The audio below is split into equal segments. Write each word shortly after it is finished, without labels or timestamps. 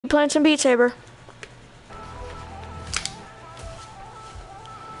Playing some Beat Saber.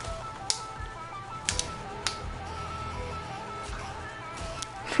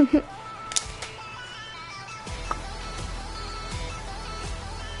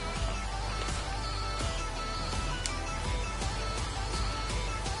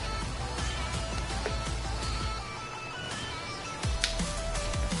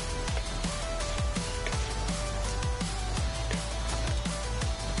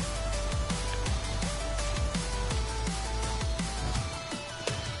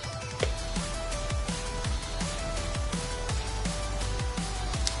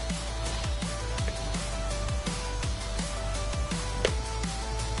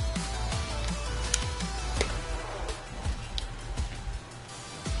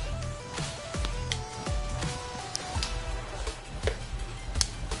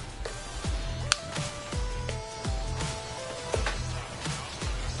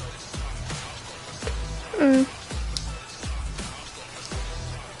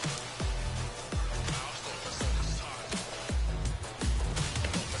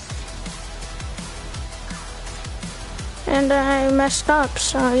 And I messed up,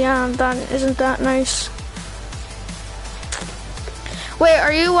 so yeah, that isn't that nice. Wait,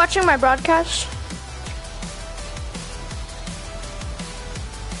 are you watching my broadcast?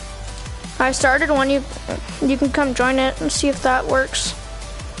 I started one. You can come join it and see if that works.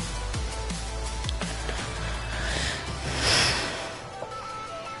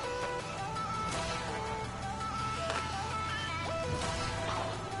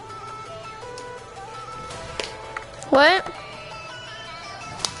 What?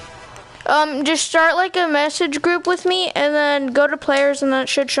 Just start like a message group with me and then go to players and that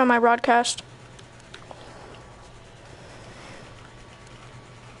should show my broadcast.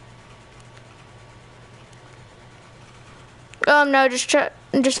 No,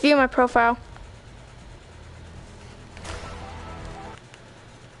 just view my profile.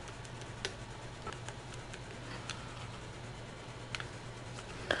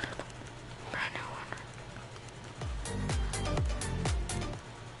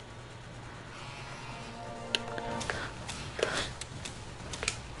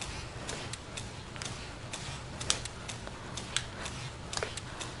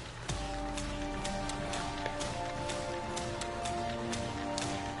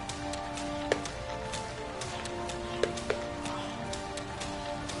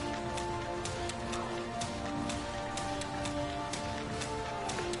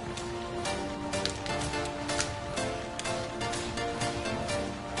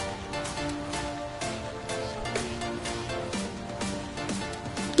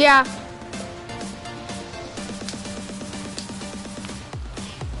 Yeah.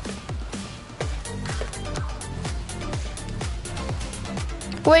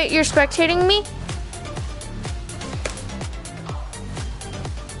 Wait, you're spectating me?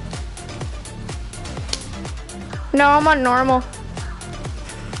 No, I'm on normal.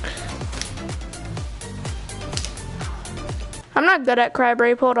 I'm not good at crab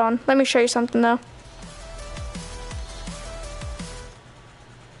rape. Hold on. Let me show you something though.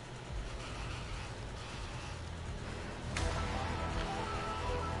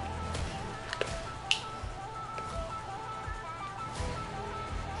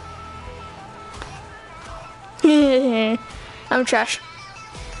 I'm trash.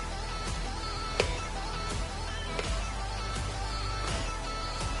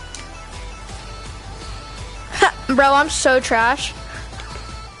 Bro, I'm so trash.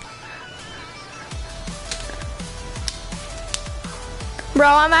 Bro,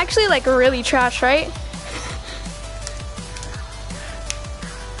 I'm actually like really trash, right?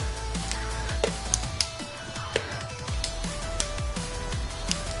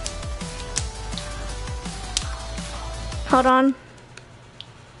 Hold on.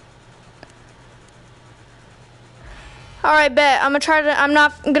 Alright, bet. I'm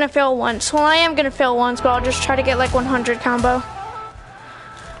not gonna fail once. Well, I am gonna fail once, but I'll just try to get like 100 combo.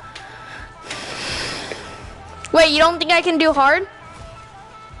 Wait, you don't think I can do hard?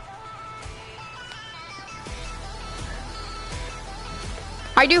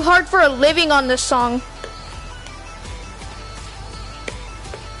 I do hard for a living on this song.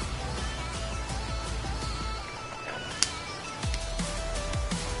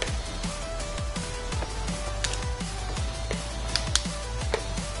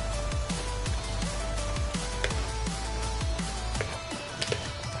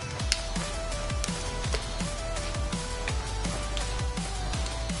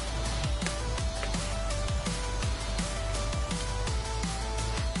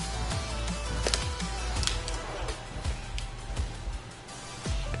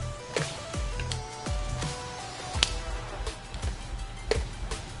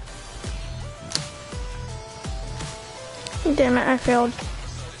 Damn it, I failed.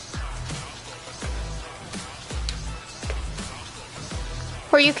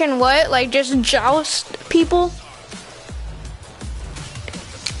 Or you can what? Like just joust people?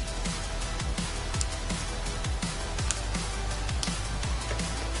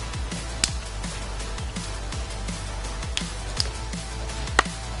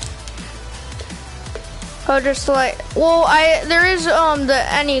 Oh, just like, well, there is the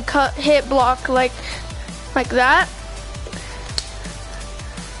any cut hit block like that.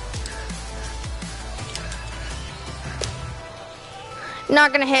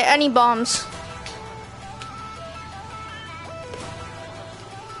 Not gonna hit any bombs.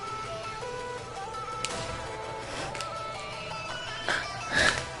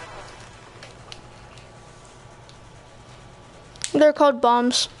 They're called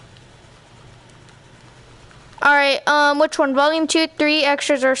bombs. Alright, which one? Volume 2, 3,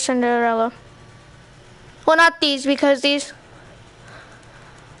 extras, or Cinderella? Well, not these, because these...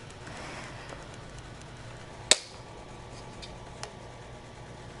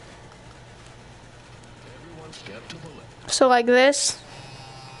 So like this.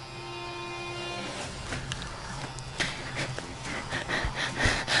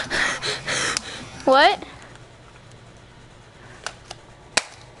 What?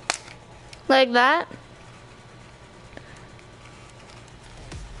 Like that?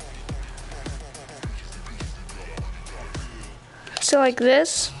 So like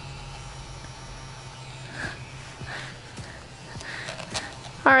this.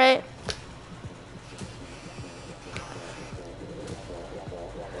 All right.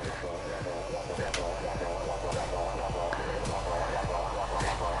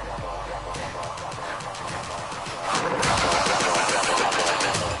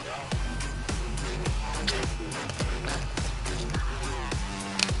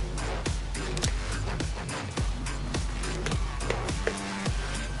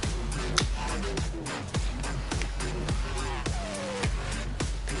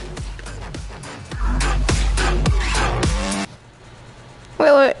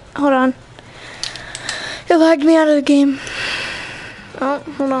 Wait, hold on. It lagged me out of the game. Oh,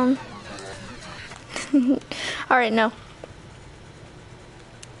 hold on. Alright, no.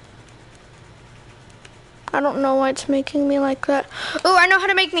 I don't know why it's making me like that. Oh, I know how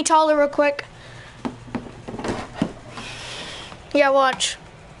to make me taller real quick. Yeah, watch.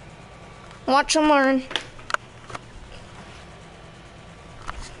 Watch and learn.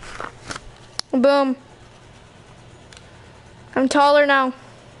 Boom. I'm taller now.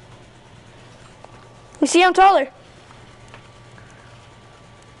 You see, I'm taller.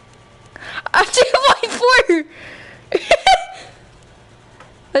 I'm 2.4.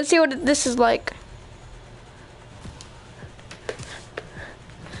 Let's see what this is like.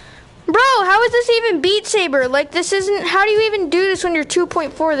 Bro, how is this even Beat Saber? Like, this isn't, how do you even do this when you're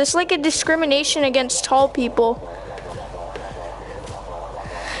 2.4? This is like a discrimination against tall people.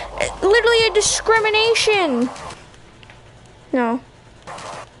 Literally a discrimination. No.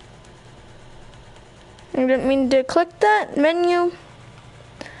 I didn't mean to click that menu.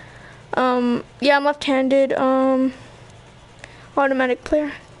 Yeah, I'm left-handed. Automatic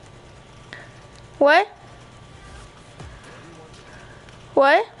player. What?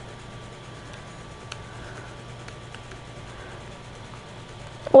 What?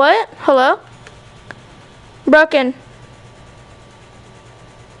 What? Hello? Broken.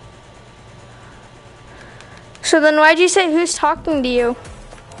 So then why'd you say who's talking to you?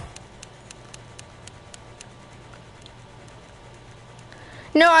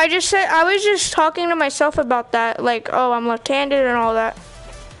 No, I just said, I was just talking to myself about that. Like, oh, I'm left-handed and all that.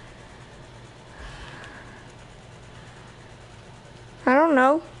 I don't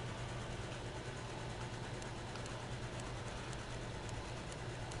know.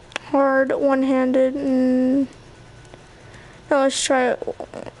 Hard, one-handed, and... No, let's try it.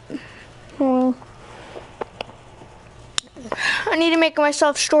 Well, I need to make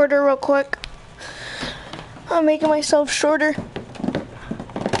myself shorter real quick. I'm making myself shorter.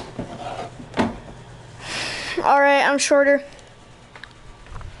 Alright, I'm shorter.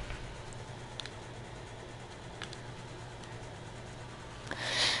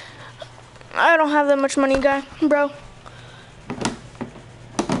 I don't have that much money, bro.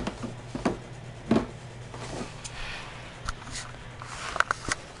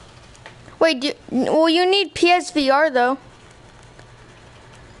 Wait, well, you need PSVR though.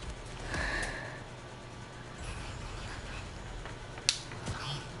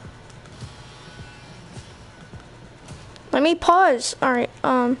 Let me pause. All right.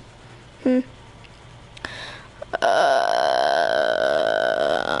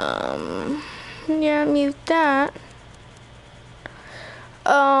 Yeah, mute that.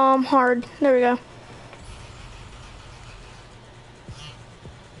 Hard. There we go.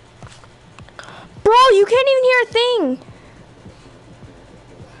 Bro, you can't even hear a thing.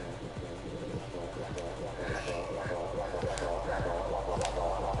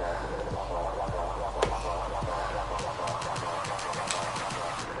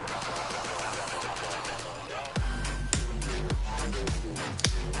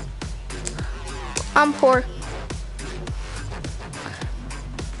 I'm poor.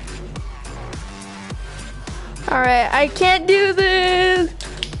 Alright, I can't do this.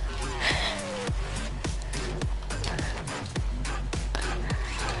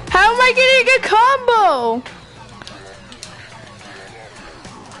 How am I getting a combo?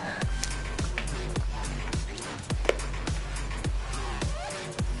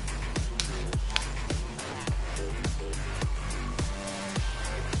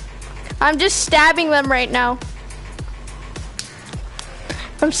 I'm just stabbing them right now.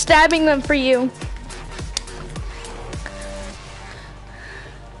 I'm stabbing them for you.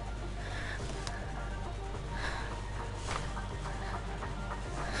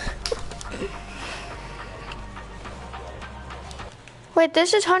 Wait,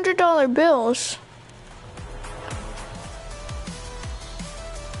 this is $100 bills.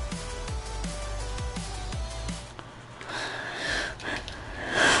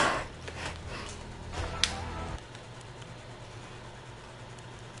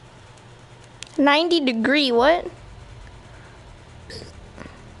 $90°, what?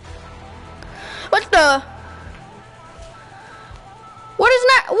 What the? What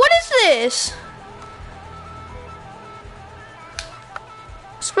is this?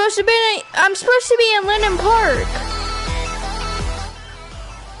 I'm supposed to be in Linden Park.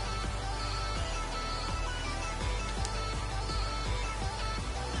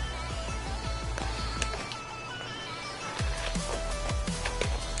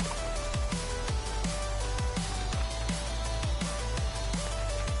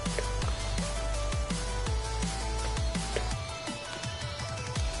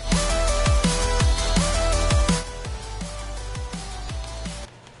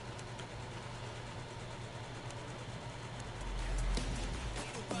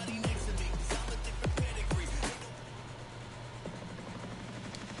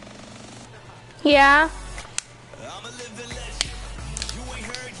 Yeah.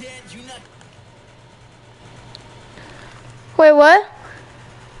 Wait, what?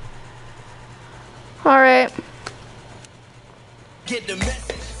 All right.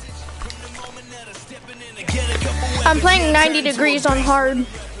 I'm playing 90° on hard.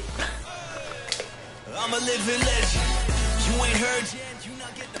 I'm a living legend. You ain't heard yet. You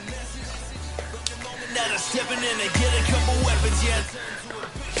not get the message. From the moment that I'm stepping in and get a couple weapons, yeah.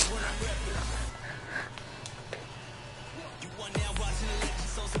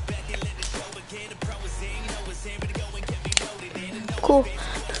 Cool.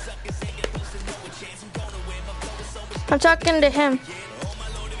 I'm talking to him.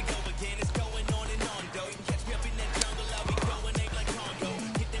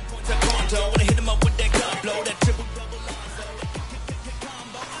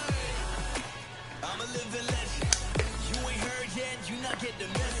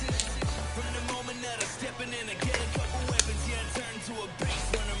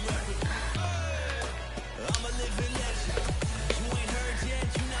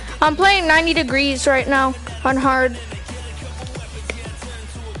 I'm playing 90° right now on hard.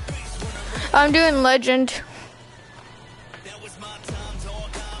 I'm doing legend.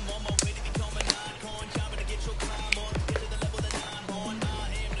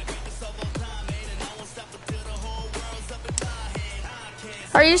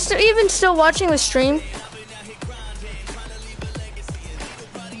 Are you even still watching the stream?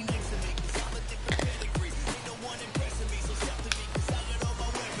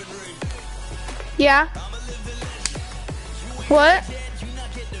 Yeah. What?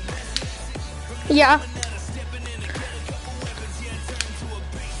 Yeah.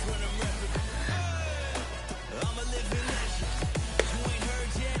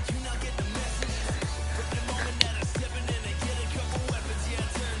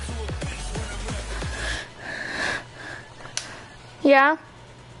 Yeah.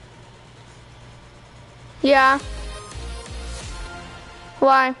 Yeah.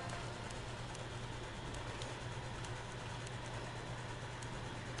 Why?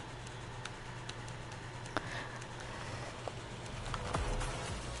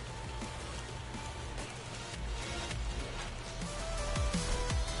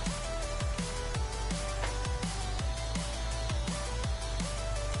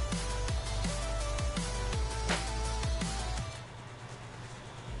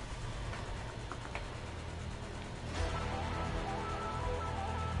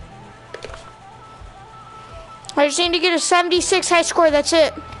 I just need to get a 76 high score, that's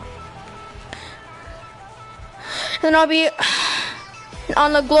it. Then I'll be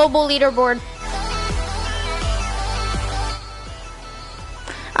on the global leaderboard.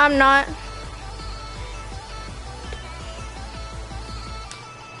 I'm not.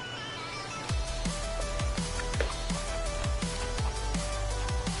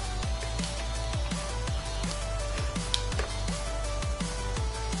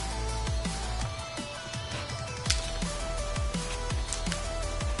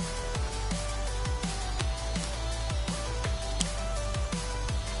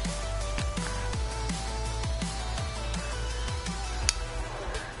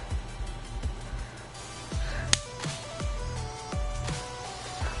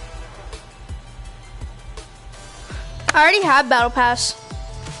 I already have Battle Pass.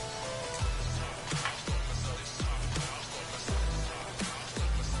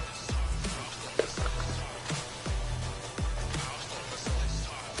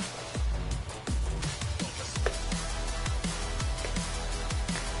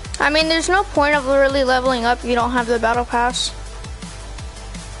 I mean, there's no point of really leveling up if you don't have the Battle Pass.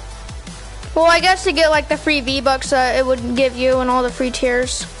 Well, I guess to get like the free V-Bucks that it would give you and all the free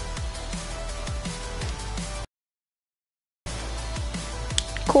tiers.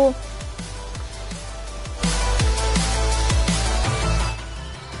 Cool.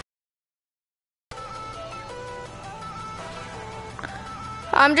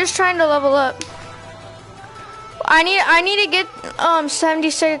 I'm just trying to level up. I need to get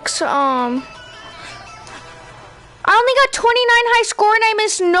 76 I only got 29 high score and I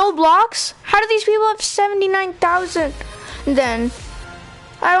missed no blocks. How do these people have 79,000 then?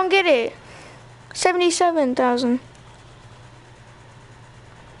 I don't get it. 77,000.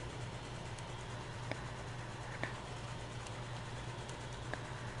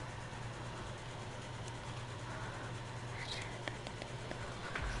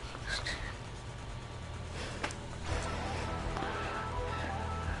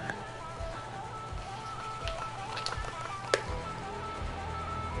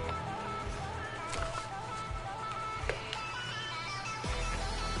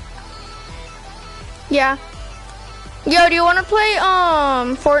 Yeah. Yo, do you want to play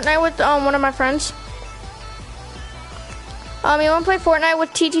Fortnite with one of my friends? You want to play Fortnite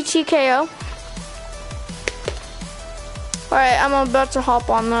with TTTKO? Alright, I'm about to hop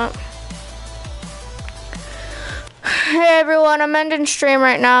on that. Hey everyone, I'm ending stream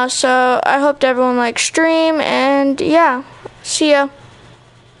right now, so I hope everyone likes stream, and yeah, see ya.